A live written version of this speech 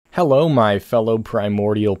Hello, my fellow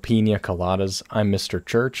primordial pina coladas. I'm Mr.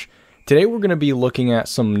 Church. Today we're going to be looking at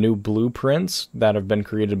some new blueprints that have been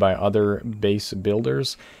created by other base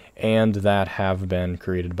builders and that have been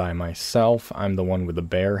created by myself. I'm the one with the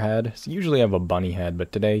bear head. So usually I have a bunny head,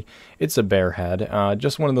 but today it's a bear head.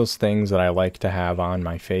 Just one of those things that I like to have on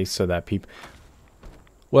my face so that people...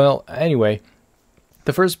 Well, anyway,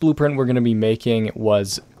 the first blueprint we're going to be making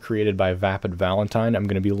was created by vapidvalen-vine. I'm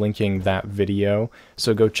going to be linking that video,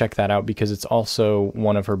 so go check that out because it's also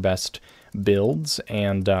one of her best builds,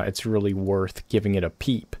 and it's really worth giving it a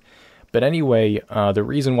peep. But anyway, the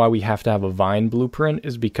reason why we have to have a vine blueprint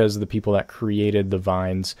is because the people that created the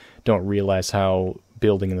vines don't realize how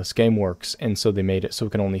building in this game works, and so they made it so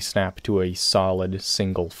it can only snap to a solid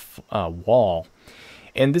single wall.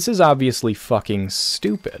 And this is obviously fucking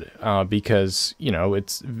stupid, because, you know,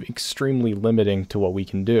 it's extremely limiting to what we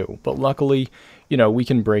can do. But luckily, you know, we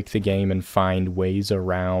can break the game and find ways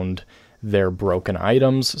around their broken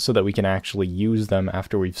items so that we can actually use them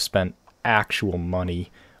after we've spent actual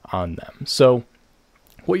money on them. So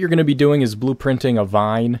what you're going to be doing is blueprinting a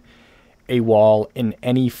vine, a wall, in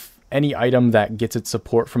any item that gets its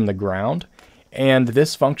support from the ground. And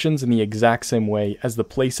this functions in the exact same way as the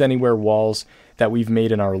place anywhere walls that we've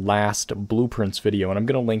made in our last blueprints video. And I'm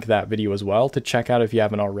going to link that video as well to check out if you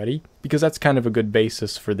haven't already, because that's kind of a good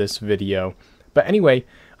basis for this video. But anyway,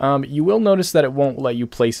 you will notice that it won't let you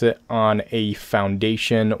place it on a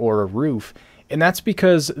foundation or a roof. And that's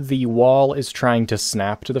because the wall is trying to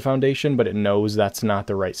snap to the foundation, but it knows that's not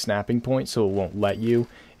the right snapping point, so it won't let you.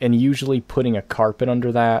 And usually putting a carpet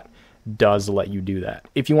under that does let you do that.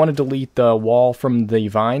 If you want to delete the wall from the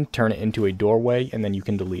vine, turn it into a doorway, and then you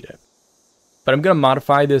can delete it. But I'm going to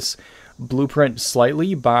modify this blueprint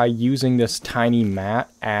slightly by using this tiny mat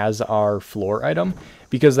as our floor item,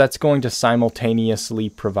 because that's going to simultaneously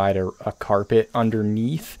provide a carpet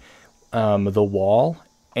underneath the wall,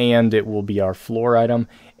 and it will be our floor item,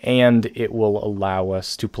 and it will allow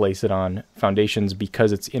us to place it on foundations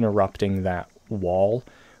because it's interrupting that wall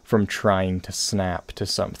from trying to snap to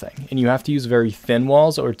something. And you have to use very thin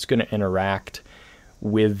walls or it's going to interact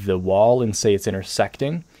with the wall and say it's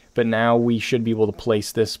intersecting. But now we should be able to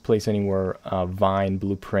place this place anywhere vine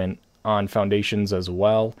blueprint on foundations as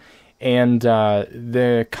well. And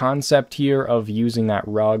the concept here of using that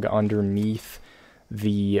rug underneath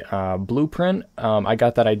the blueprint, I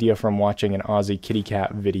got that idea from watching an Aussie kitty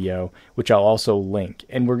cat video, which I'll also link.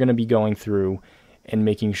 And we're going to be going through and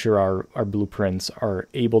making sure our blueprints are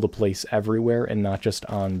able to place everywhere and not just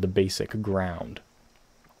on the basic ground.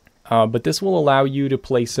 But this will allow you to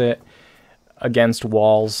place it against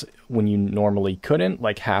walls when you normally couldn't,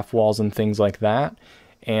 like half walls and things like that.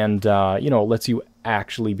 And, you know, it lets you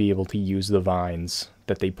actually be able to use the vines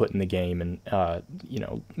that they put in the game and, you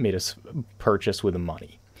know, made us purchase with the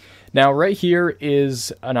money. Now, right here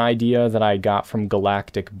is an idea that I got from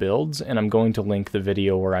Galactic Builds, and I'm going to link the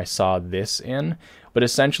video where I saw this in. But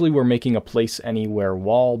essentially, we're making a place anywhere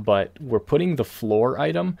wall, but we're putting the floor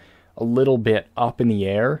item a little bit up in the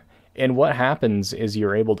air. And what happens is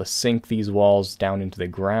you're able to sink these walls down into the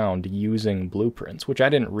ground using blueprints, which I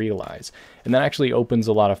didn't realize. And that actually opens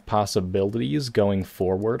a lot of possibilities going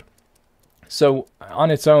forward. So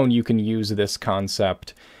on its own, you can use this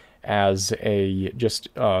concept as a just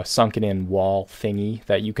sunken in wall thingy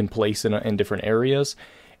that you can place in different areas.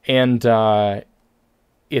 And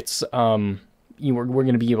it's we're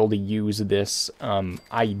going to be able to use this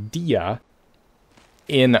idea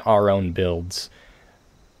in our own builds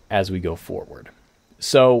as we go forward.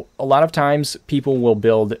 So a lot of times people will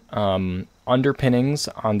build underpinnings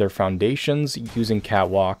on their foundations using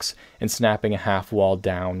catwalks and snapping a half wall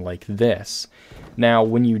down like this. Now,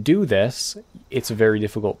 when you do this, it's very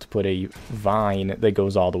difficult to put a vine that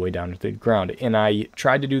goes all the way down to the ground. And I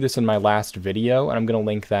tried to do this in my last video, and I'm going to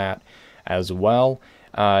link that as well.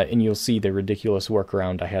 And you'll see the ridiculous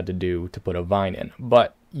workaround I had to do to put a vine in.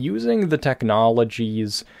 But using the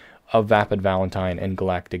technologies of vapidvalen-vine and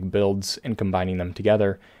Galactic Builds and combining them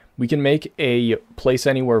together, we can make a place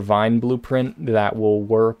anywhere vine blueprint that will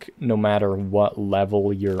work no matter what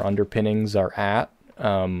level your underpinnings are at.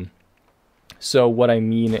 So what I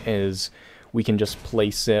mean is we can just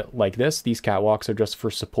place it like this. These catwalks are just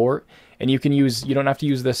for support. And you don't have to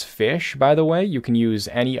use this fish, by the way. You can use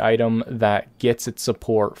any item that gets its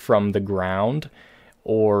support from the ground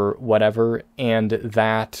or whatever. And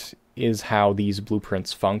that is how these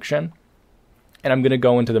blueprints function. And I'm going to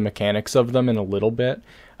go into the mechanics of them in a little bit.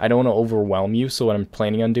 I don't want to overwhelm you, so what I'm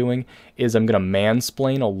planning on doing is I'm going to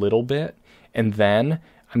mansplain a little bit, and then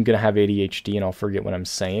I'm going to have ADHD and I'll forget what I'm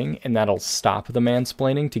saying, and that'll stop the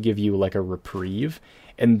mansplaining to give you like a reprieve.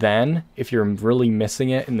 And then, if you're really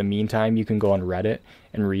missing it in the meantime, you can go on Reddit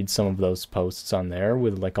and read some of those posts on there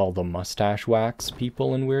with like all the mustache wax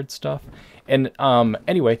people and weird stuff. And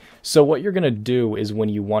anyway, so what you're going to do is when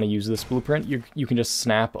you want to use this blueprint, you can just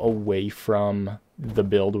snap away from the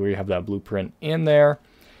build where you have that blueprint in there.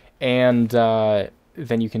 And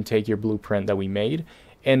then you can take your blueprint that we made.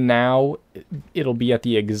 And now it'll be at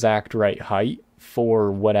the exact right height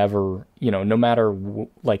for whatever, no matter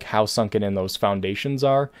like how sunken in those foundations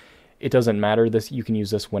are. It doesn't matter. You can use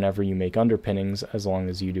this whenever you make underpinnings as long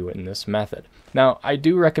as you do it in this method. Now, I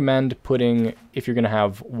do recommend putting, if you're going to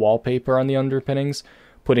have wallpaper on the underpinnings,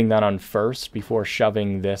 putting that on first before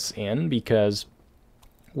shoving this in, because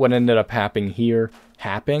what ended up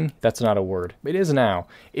happening, that's not a word, it is now,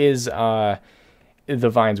 is the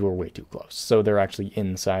vines were way too close. So they're actually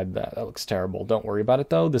inside that. That looks terrible. Don't worry about it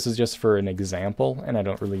though. This is just for an example,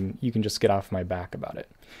 and you can just get off my back about it.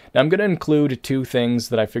 Now I'm going to include two things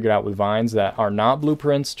that I figured out with vines that are not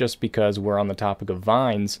blueprints just because we're on the topic of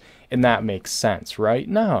vines, and that makes sense, right?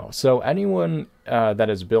 No. So anyone that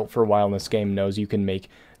has built for a while in this game knows you can make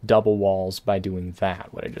double walls by doing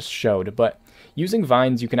that, what I just showed. But using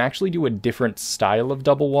vines, you can actually do a different style of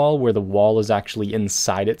double wall where the wall is actually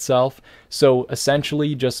inside itself. So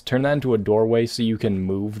essentially just turn that into a doorway so you can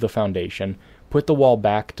move the foundation, put the wall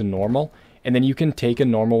back to normal, and then you can take a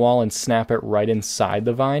normal wall and snap it right inside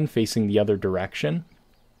the vine facing the other direction.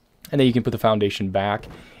 And then you can put the foundation back,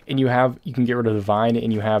 and you can get rid of the vine,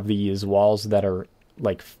 and you have these walls that are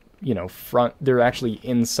like, they're actually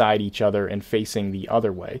inside each other and facing the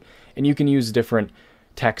other way. And you can use different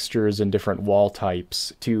textures and different wall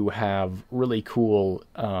types to have really cool,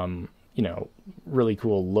 really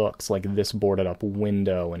cool looks, like this boarded up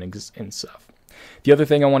window and stuff. The other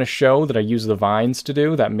thing I want to show that I used the vines to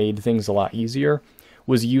do that made things a lot easier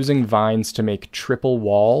was using vines to make triple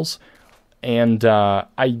walls. And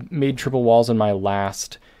I made triple walls in my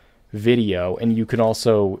last video, and you can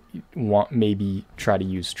also maybe try to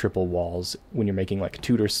use triple walls when you're making like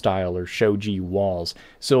Tudor style or shoji walls.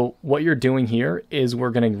 So what you're doing here is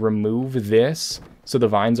we're going to remove this so the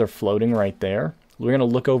vines are floating right there. We're going to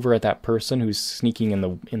look over at that person who's sneaking in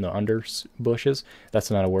the under bushes. That's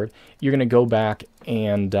not a word. You're going to go back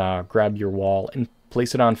and grab your wall and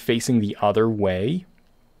place it on facing the other way.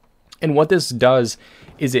 And what this does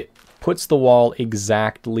is it puts the wall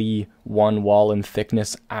exactly one wall in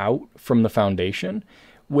thickness out from the foundation,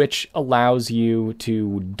 which allows you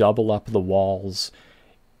to double up the walls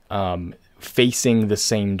facing the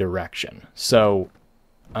same direction. So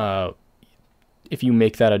if you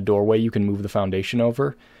make that a doorway, you can move the foundation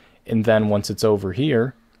over, and then once it's over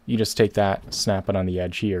here, you just take that, snap it on the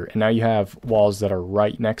edge here, and now you have walls that are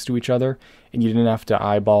right next to each other, and you didn't have to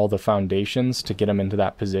eyeball the foundations to get them into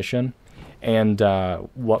that position. And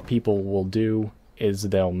what people will do is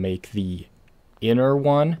they'll make the inner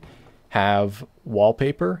one have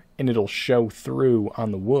wallpaper, and it'll show through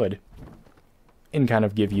on the wood and kind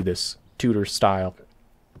of give you this Tudor style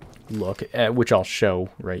look, which I'll show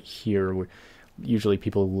right here. Usually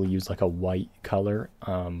people will use like a white color,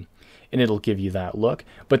 and it'll give you that look.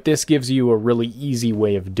 But this gives you a really easy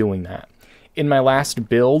way of doing that. In my last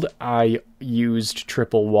build, I used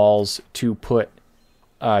triple walls to put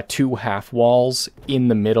two half walls in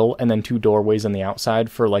the middle and then two doorways on the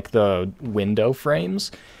outside for like the window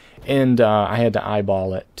frames. And I had to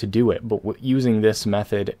eyeball it to do it. But using this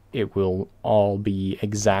method, it will all be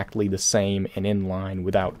exactly the same and in line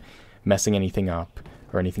without messing anything up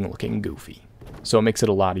or anything looking goofy. So it makes it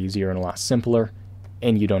a lot easier and a lot simpler,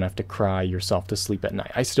 and you don't have to cry yourself to sleep at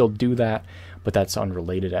night. I still do that, but that's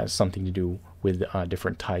unrelated. It has something to do with a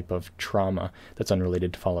different type of trauma that's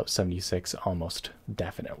unrelated to Fallout 76, almost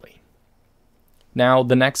definitely. Now,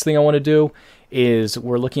 the next thing I want to do is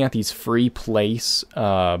we're looking at these free place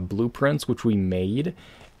blueprints, which we made,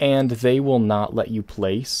 and they will not let you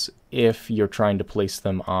place if you're trying to place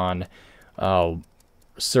them on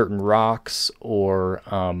certain rocks or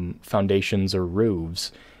foundations or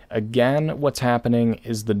roofs. Again, what's happening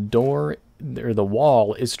is the door or the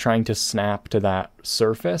wall is trying to snap to that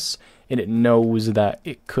surface, and it knows that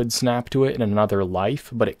it could snap to it in another life,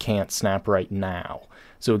 but it can't snap right now,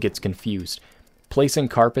 so it gets confused. Placing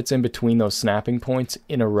carpets in between those snapping points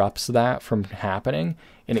interrupts that from happening,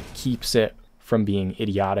 and it keeps it from being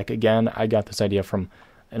idiotic. Again, I got this idea from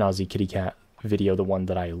an Aussie kitty cat video, the one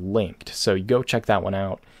that I linked, so you go check that one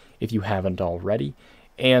out if you haven't already.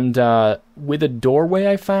 And with a doorway,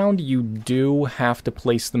 I found you do have to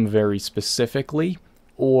place them very specifically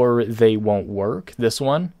or they won't work. This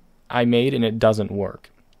one I made and it doesn't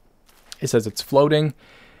work. It says it's floating.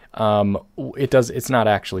 It's not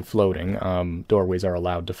actually floating. Doorways are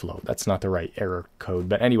allowed to float. That's not the right error code.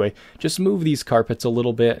 But anyway, just move these carpets a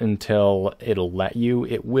little bit until it'll let you.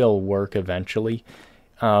 It will work eventually.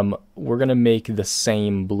 We're going to make the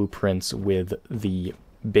same blueprints with the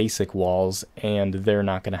basic walls, and they're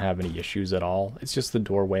not going to have any issues at all. It's just the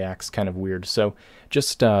doorway acts kind of weird. So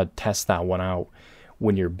just test that one out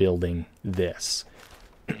when you're building this.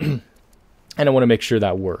 And I want to make sure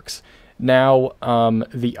that works. Now,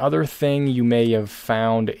 the other thing you may have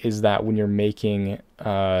found is that when you're making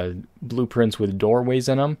blueprints with doorways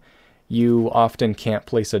in them, you often can't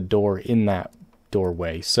place a door in that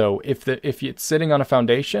doorway. So if it's sitting on a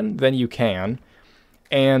foundation, then you can.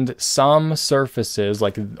 And some surfaces,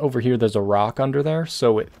 like over here, there's a rock under there,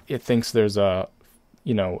 so it thinks there's a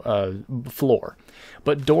floor.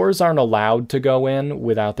 But doors aren't allowed to go in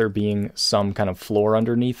without there being some kind of floor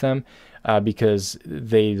underneath them, because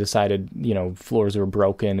they decided, floors were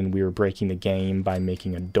broken and we were breaking the game by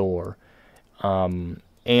making a door.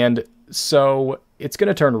 And so it's going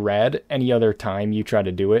to turn red any other time you try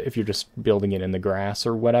to do it if you're just building it in the grass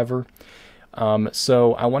or whatever.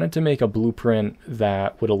 So I wanted to make a blueprint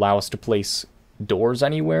that would allow us to place doors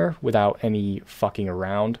anywhere without any fucking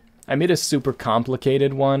around. I made a super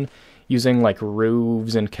complicated one using like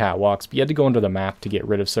roofs and catwalks, but you had to go into the map to get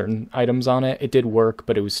rid of certain items on it. It did work,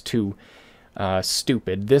 but it was too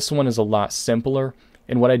stupid. This one is a lot simpler.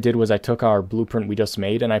 And what I did was I took our blueprint we just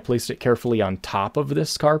made and I placed it carefully on top of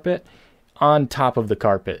this carpet. On top of the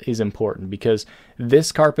carpet is important because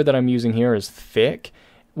this carpet that I'm using here is thick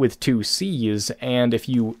with 2 C's, and if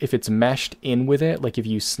it's meshed in with it, like if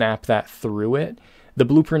you snap that through it, the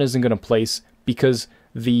blueprint isn't going to place because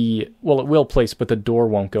it will place, but the door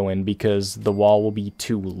won't go in because the wall will be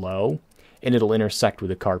too low and it'll intersect with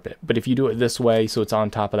the carpet. But if you do it this way, so it's on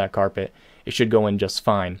top of that carpet, it should go in just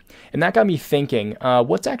fine. And that got me thinking,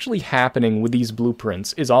 what's actually happening with these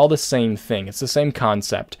blueprints is all the same thing. It's the same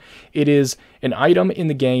concept. It is an item in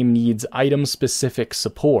the game needs item-specific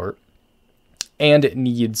support, and it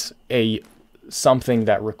needs something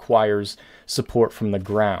that requires support from the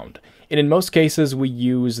ground. And in most cases, we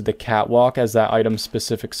use the catwalk as that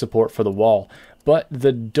item-specific support for the wall. But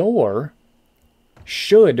the door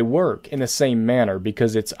should work in the same manner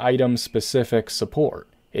because it's item-specific support.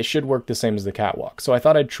 It should work the same as the catwalk. So I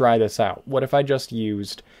thought I'd try this out. What if I just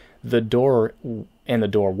used the door and the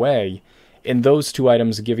doorway, and those 2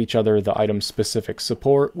 items give each other the item-specific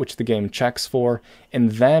support, which the game checks for,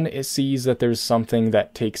 and then it sees that there's something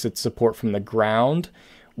that takes its support from the ground,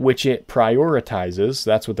 which it prioritizes.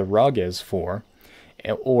 That's what the rug is for,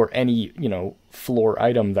 or any, floor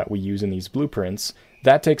item that we use in these blueprints.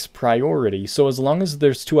 That takes priority. So as long as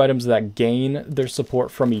there's 2 items that gain their support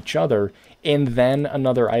from each other, and then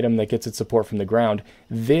another item that gets its support from the ground,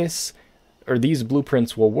 these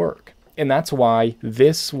blueprints will work. And that's why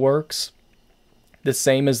this works the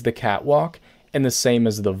same as the catwalk and the same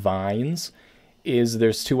as the vines, is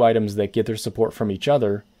there's 2 items that get their support from each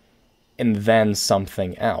other and then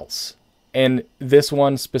something else. And this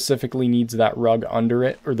one specifically needs that rug under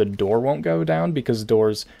it or the door won't go down, because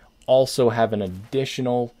doors also have an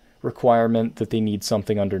additional requirement that they need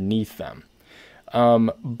something underneath them.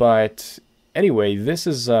 But anyway, this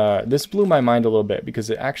blew my mind a little bit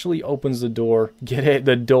because it actually opens the door. Get it?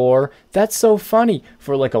 The door. That's so funny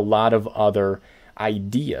for like a lot of other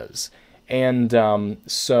ideas. And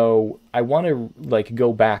so I want to like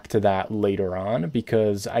go back to that later on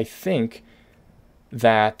because I think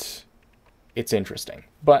that it's interesting.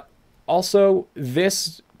 But also,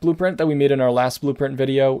 this blueprint that we made in our last blueprint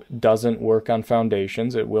video doesn't work on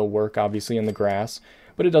foundations. It will work obviously in the grass,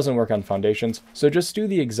 but it doesn't work on foundations. So just do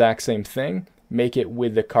the exact same thing, make it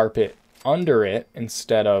with the carpet under it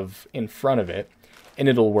instead of in front of it, and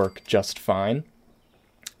it'll work just fine.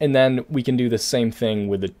 And then we can do the same thing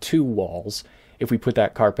with the 2 walls. If we put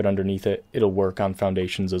that carpet underneath it, it'll work on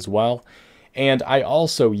foundations as well. And I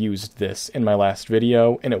also used this in my last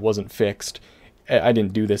video, and it wasn't fixed. I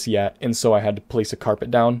didn't do this yet, and so I had to place a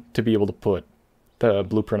carpet down to be able to put the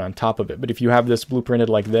blueprint on top of it. But if you have this blueprinted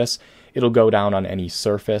like this, it'll go down on any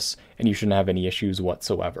surface, and you shouldn't have any issues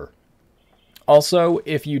whatsoever. Also,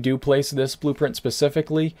 if you do place this blueprint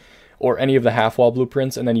specifically, or any of the half-wall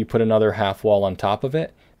blueprints, and then you put another half-wall on top of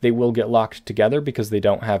it, they will get locked together because they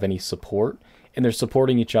don't have any support, and they're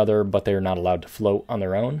supporting each other, but they're not allowed to float on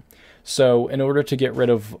their own. So in order to get rid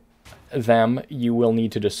of them, you will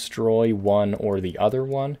need to destroy one or the other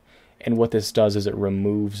one, and what this does is it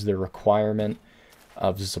removes the requirement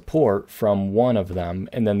of support from one of them,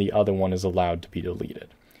 and then the other one is allowed to be deleted.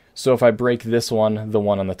 So if I break this one, the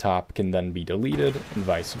one on the top can then be deleted, and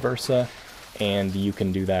vice versa, and you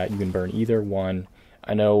can do that. You can burn either one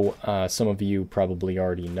I know some of you probably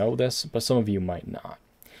already know this, but some of you might not.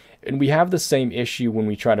 And we have the same issue when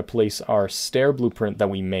we try to place our stair blueprint that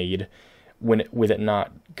we made with it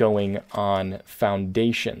not going on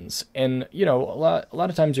foundations. And, you know, a lot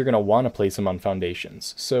of times you're going to want to place them on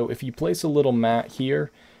foundations. So if you place a little mat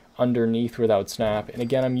here underneath without snap, and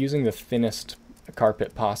again, I'm using the thinnest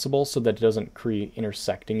carpet possible so that it doesn't create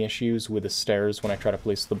intersecting issues with the stairs when I try to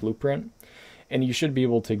place the blueprint. And you should be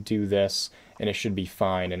able to do this, and it should be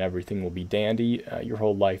fine, and everything will be dandy. Your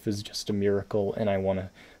whole life is just a miracle, and I want to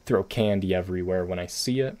throw candy everywhere when I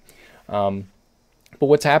see it. But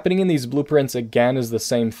what's happening in these blueprints, again, is the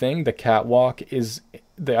same thing. The catwalk is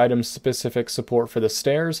the item-specific support for the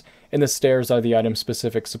stairs, and the stairs are the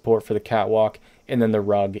item-specific support for the catwalk, and then the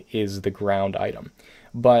rug is the ground item.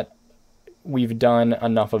 But we've done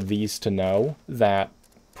enough of these to know that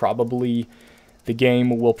probably the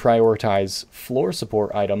game will prioritize floor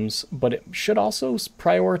support items, but it should also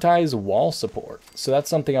prioritize wall support. So that's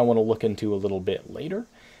something I want to look into a little bit later.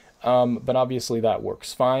 But obviously that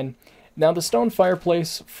works fine. Now the stone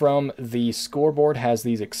fireplace from the scoreboard has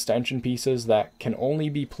these extension pieces that can only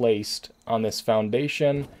be placed on this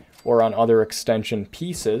foundation or on other extension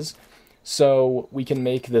pieces. So we can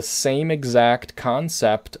make the same exact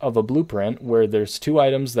concept of a blueprint where there's two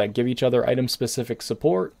items that give each other item-specific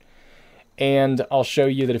support. And I'll show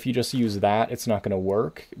you that if you just use that, it's not going to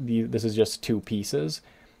work. This is just two pieces.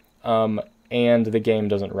 And the game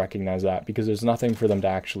doesn't recognize that because there's nothing for them to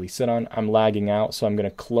actually sit on. I'm lagging out, so I'm going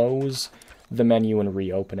to close the menu and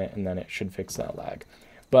reopen it, and then it should fix that lag.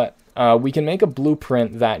 But we can make a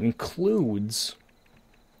blueprint that includes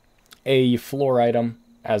a floor item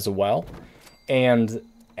as well, and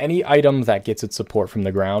any item that gets its support from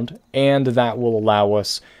the ground, and that will allow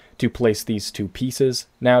us to place these two pieces.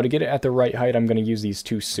 Now, to get it at the right height, I'm going to use these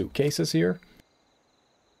two suitcases here.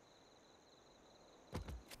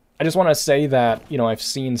 I just want to say that, you know, I've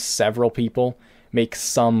seen several people make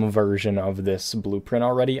some version of this blueprint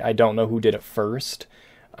already. I don't know who did it first,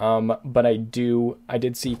 but I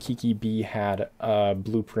did see Kiki B had a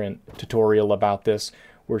blueprint tutorial about this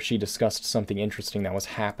where she discussed something interesting that was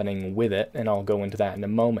happening with it, and I'll go into that in a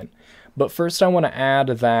moment. But first I want to add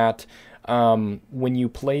that when you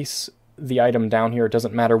place the item down here, it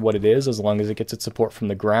doesn't matter what it is as long as it gets its support from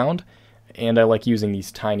the ground. And I like using these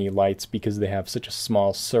tiny lights because they have such a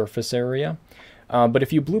small surface area. But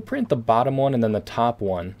if you blueprint the bottom one and then the top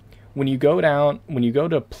one, when you go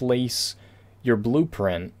to place your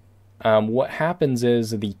blueprint, what happens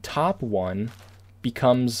is the top one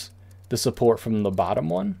becomes the support from the bottom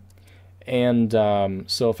one. And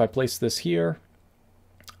so if I place this here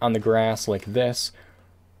on the grass like this,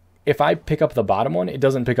 if I pick up the bottom one, it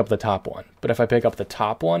doesn't pick up the top one. But if I pick up the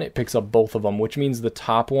top one, it picks up both of them, which means the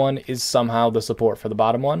top one is somehow the support for the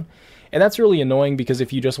bottom one. And that's really annoying because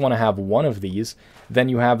if you just want to have one of these, then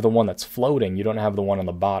you have the one that's floating. You don't have the one on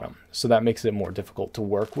the bottom. So that makes it more difficult to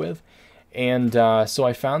work with. And so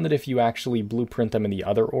I found that if you actually blueprint them in the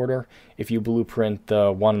other order, if you blueprint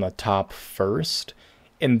the one on the top first,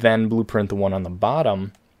 and then blueprint the one on the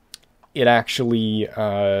bottom, it actually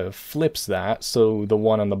flips that, so the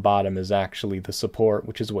one on the bottom is actually the support,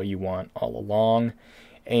 which is what you want all along.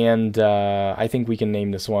 And I think we can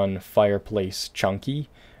name this one Fireplace Chunky,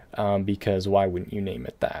 because why wouldn't you name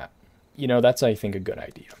it that? You know, that's, I think, a good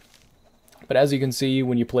idea. But as you can see,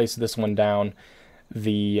 when you place this one down,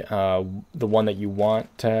 the one that you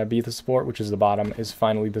want to be the support, which is the bottom, is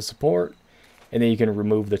finally the support. And then you can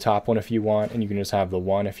remove the top one if you want, and you can just have the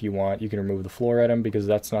one if you want. You can remove the floor item because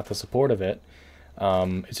that's not the support of it.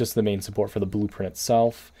 It's just the main support for the blueprint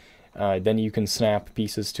itself. Then you can snap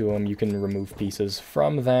pieces to them. You can remove pieces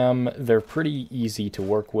from them. They're pretty easy to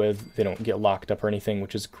work with. They don't get locked up or anything,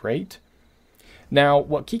 which is great. Now,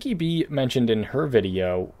 what Kiki B mentioned in her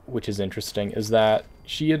video, which is interesting, is that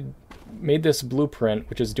she had made this blueprint,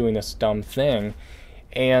 which is doing this dumb thing,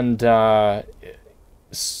 and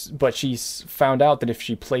but she found out that if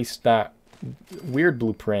she placed that weird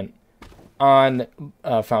blueprint on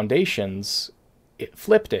foundations, it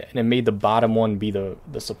flipped it, and it made the bottom one be the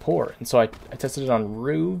support. And so I tested it on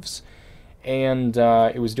roofs, and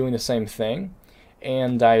it was doing the same thing,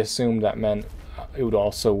 and I assumed that meant it would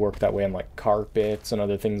also work that way on like carpets and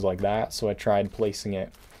other things like that. So I tried placing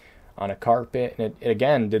it on a carpet, and it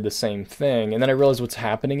again did the same thing. And then I realized what's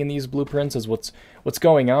happening in these blueprints is what's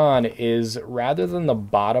going on is rather than the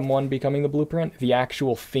bottom one becoming the blueprint, the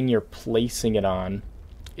actual thing you're placing it on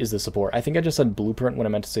is the support. I think I just said blueprint when I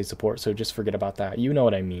meant to say support, so just forget about that. You know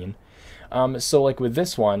what I mean. So like with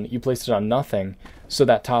this one, you placed it on nothing, so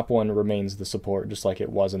that top one remains the support just like it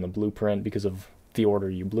was in the blueprint because of the order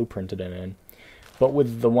you blueprinted it in. but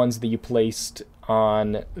with the ones that you placed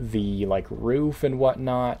on the like roof and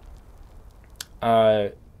whatnot,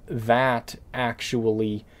 that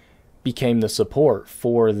actually became the support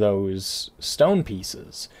for those stone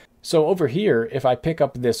pieces. So over here, if I pick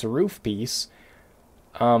up this roof piece,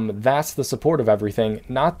 that's the support of everything,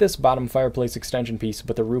 not this bottom fireplace extension piece,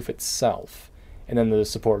 but the roof itself. And then the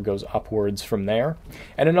support goes upwards from there.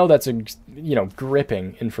 And I know that's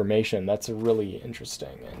gripping information. That's really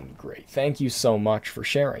interesting and great. Thank you so much for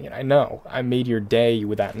sharing it. I know I made your day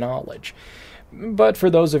with that knowledge. But for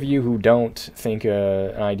those of you who don't think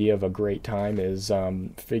an idea of a great time is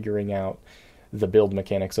figuring out the build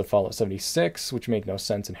mechanics of Fallout 76, which make no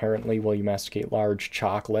sense inherently while you masticate large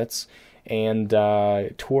chocolates and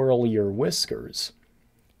twirl your whiskers.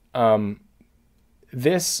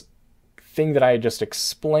 This thing that I just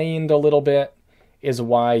explained a little bit is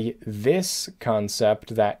why this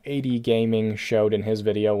concept that AD Gaming showed in his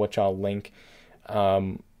video, which I'll link,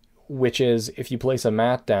 which is if you place a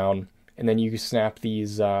mat down and then you snap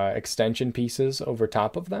these extension pieces over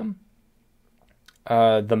top of them,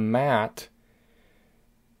 the mat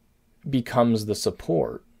becomes the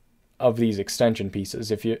support of these extension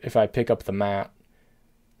pieces. If I pick up the mat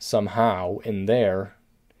somehow in there,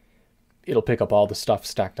 it'll pick up all the stuff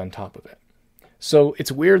stacked on top of it. So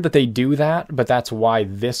it's weird that they do that, but that's why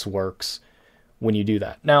this works when you do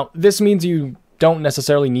that. Now, this means you don't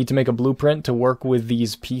necessarily need to make a blueprint to work with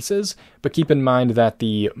these pieces, but keep in mind that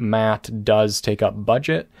the mat does take up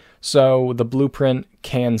budget, so the blueprint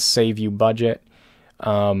can save you budget,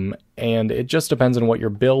 and it just depends on what you're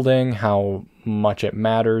building, how much it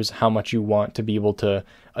matters, how much you want to be able to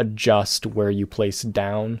adjust where you place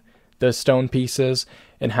down the stone pieces,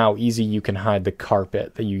 and how easy you can hide the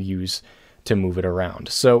carpet that you use to move it around.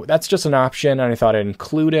 So that's just an option, and I thought I'd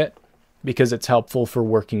include it because it's helpful for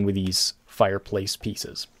working with these fireplace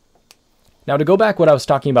pieces. Now, to go back what I was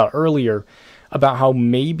talking about earlier about how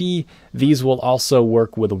maybe these will also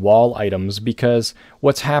work with wall items, because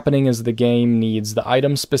what's happening is the game needs the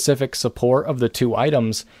item-specific support of the two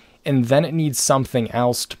items, and then it needs something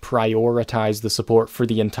else to prioritize the support for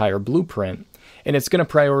the entire blueprint. And it's going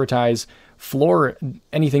to prioritize floor,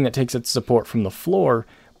 anything that takes its support from the floor,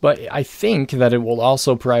 but I think that it will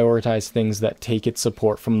also prioritize things that take its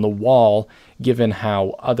support from the wall, given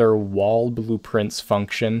how other wall blueprints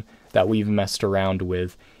function that we've messed around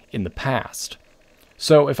with in the past.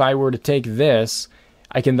 So if I were to take this,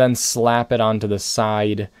 I can then slap it onto the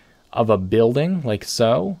side of a building, like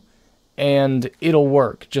so, and it'll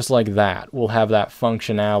work just like that. We'll have that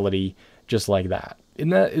functionality just like that. Isn't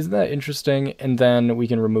that interesting? And then we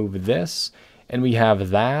can remove this, and we have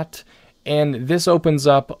that. And this opens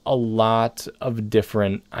up a lot of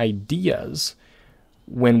different ideas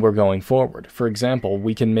when we're going forward. For example,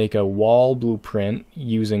 we can make a wall blueprint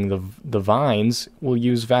using the vines. We'll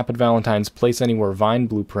use vapidvalen-vine's Place Anywhere vine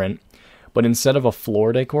blueprint, but instead of a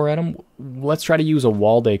floor decor item, let's try to use a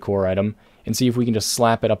wall decor item and see if we can just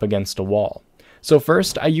slap it up against a wall. So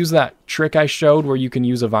first, I use that trick I showed where you can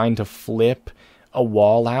use a vine to flip a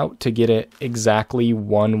wall out to get it exactly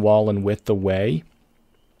one wall in width away.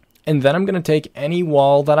 And then I'm going to take any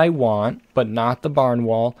wall that I want, but not the barn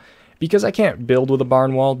wall, because I can't build with a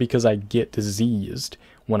barn wall because I get diseased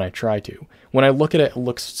when I try to. When I look at it, it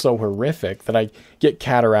looks so horrific that I get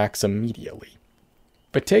cataracts immediately.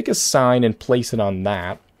 But take a sign and place it on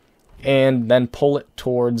that, and then pull it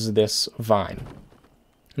towards this vine.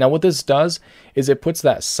 Now what this does is it puts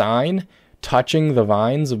that sign touching the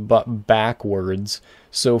vines but backwards.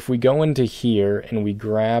 So if we go into here and we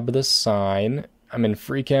grab the sign, I'm in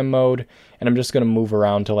free cam mode, and I'm just going to move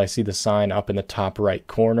around till I see the sign up in the top right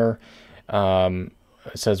corner. It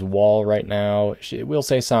says wall right now. It will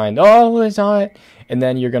say sign. Oh, it's on it. And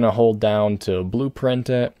then you're going to hold down to blueprint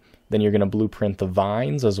it. Then you're going to blueprint the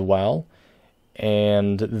vines as well.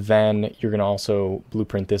 And then you're going to also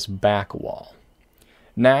blueprint this back wall.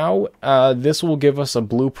 Now, this will give us a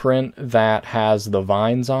blueprint that has the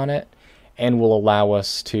vines on it and will allow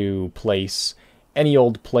us to place any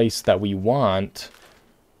old place that we want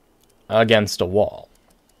against a wall.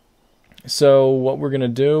 So what we're going to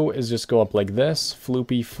do is just go up like this,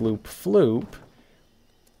 floopy floop floop,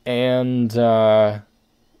 and then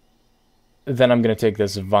I'm going to take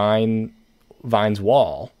this vine's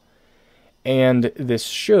wall, and this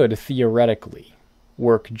should theoretically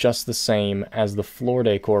work just the same as the floor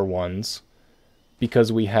decor ones,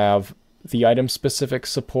 because we have the item specific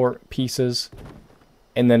support pieces,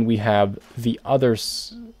 and then we have the other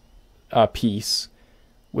piece,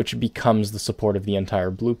 which becomes the support of the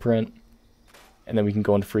entire blueprint. And then we can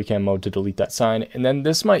go into free cam mode to delete that sign. And then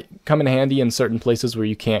this might come in handy in certain places where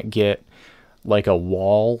you can't get like a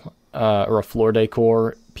wall or a floor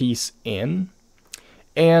decor piece in.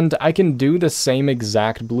 And I can do the same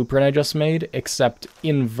exact blueprint I just made, except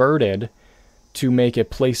inverted to make a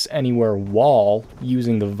place anywhere wall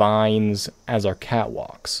using the vines as our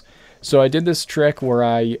catwalks. So I did this trick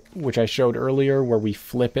which I showed earlier, where we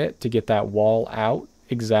flip it to get that wall out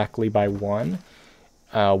exactly by 1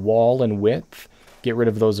 wall and width. Get rid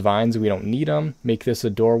of those vines, we don't need them. Make this a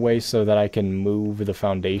doorway so that I can move the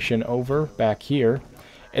foundation over back here.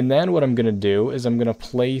 And then what I'm going to do is I'm going to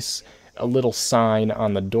place a little sign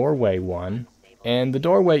on the doorway one. And the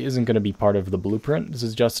doorway isn't going to be part of the blueprint. This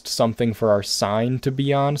is just something for our sign to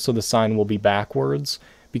be on, so the sign will be backwards,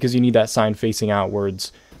 because you need that sign facing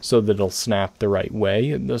outwards so that it'll snap the right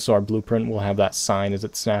way. So our blueprint will have that sign as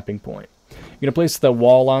its snapping point. You're going to place the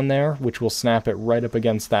wall on there, which will snap it right up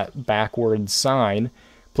against that backwards sign.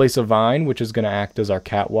 Place a vine, which is going to act as our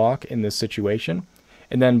catwalk in this situation.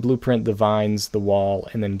 And then blueprint the vines, the wall,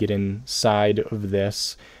 and then get inside of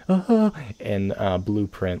this and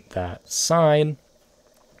blueprint that sign.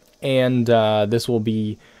 And this will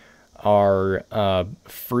be our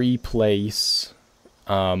free place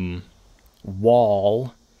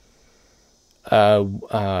wall.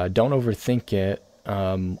 Don't overthink it.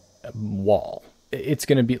 Wall. It's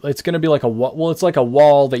gonna be like a wall. Well, it's like a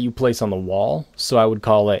wall that you place on the wall. So I would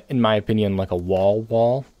call it, in my opinion, like a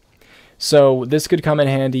wall. So this could come in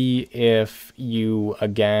handy if you,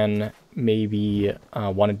 again, maybe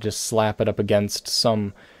wanted to just slap it up against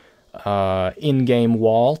some in-game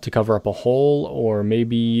wall to cover up a hole, or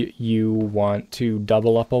maybe you want to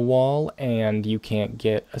double up a wall and you can't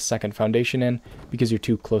get a second foundation in because you're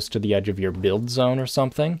too close to the edge of your build zone or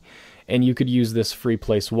something. And you could use this free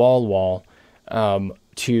place wall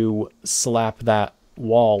to slap that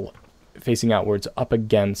wall facing outwards up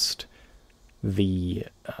against the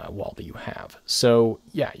wall that you have. So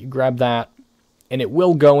yeah, you grab that and it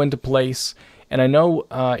will go into place. And I know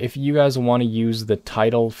if you guys want to use the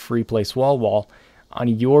title free place wall on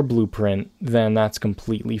your blueprint, then that's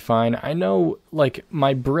completely fine. I know, like,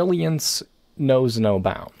 my brilliance knows no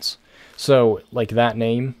bounds. So like that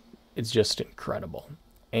name, it's just incredible.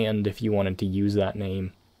 And if you wanted to use that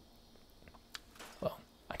name, well,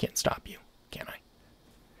 I can't stop you, can I?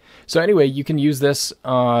 So anyway, you can use this, we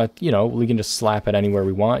can just slap it anywhere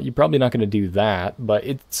we want. You're probably not going to do that, but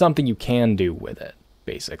it's something you can do with it,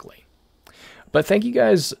 basically. But thank you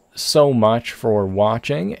guys so much for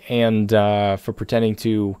watching and for pretending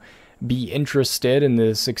to be interested in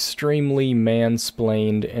this extremely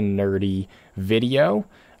mansplained and nerdy video.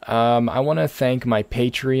 I want to thank my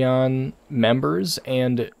Patreon members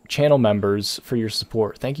and channel members for your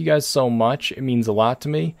support. Thank you guys so much. It means a lot to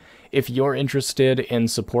me. If you're interested in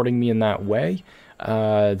supporting me in that way,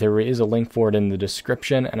 there is a link for it in the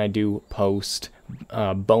description, and I do post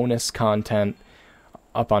bonus content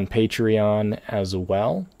up on Patreon as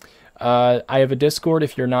well. I have a Discord.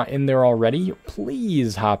 If you're not in there already,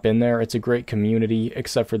 please hop in there. It's a great community,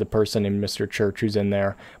 except for the person named Mr. Church who's in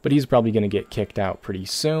there, but he's probably going to get kicked out pretty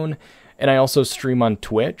soon. And I also stream on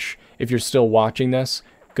Twitch. If you're still watching this,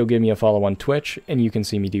 go give me a follow on Twitch, and you can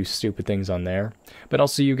see me do stupid things on there. But I'll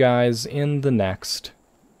see you guys in the next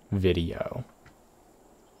video.